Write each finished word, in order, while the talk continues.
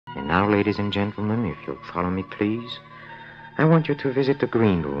Now, ladies and gentlemen, if you'll follow me, please, I want you to visit the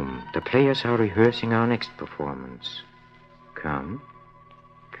green room. The players are rehearsing our next performance. Come.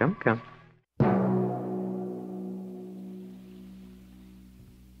 Come, come.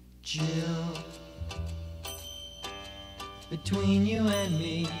 Jill, between you and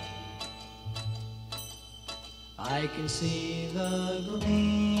me, I can see the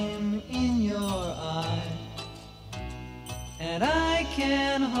gleam in your eye, and I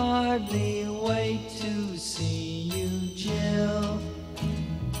can hardly wait to see you, Jill,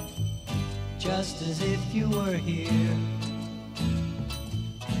 just as if you were here.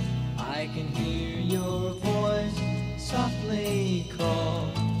 I can hear your voice softly call,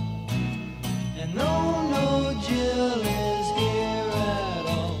 and no Jill is here at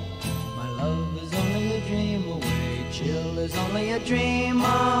all. My love is only a dream away. Jill is only a dream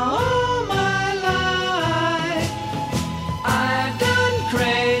all my life. I've done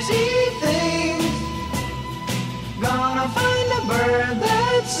crazy things, gonna find a bird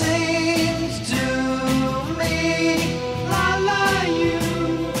that sings to me. La la you,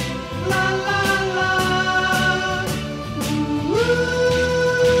 la la la. Ooh.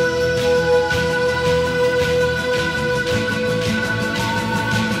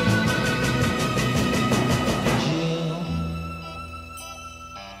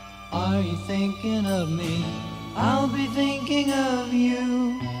 Are you thinking of me? I'll be thinking of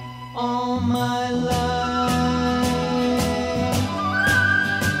you all my life.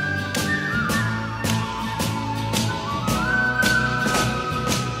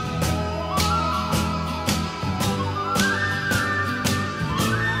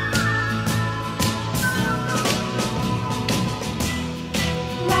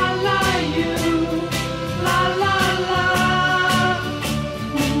 La la you, la la la.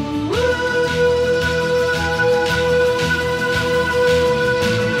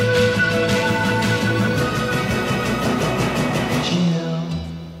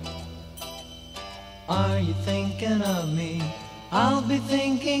 Are you thinking of me? I'll be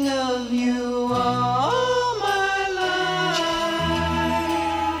thinking of you all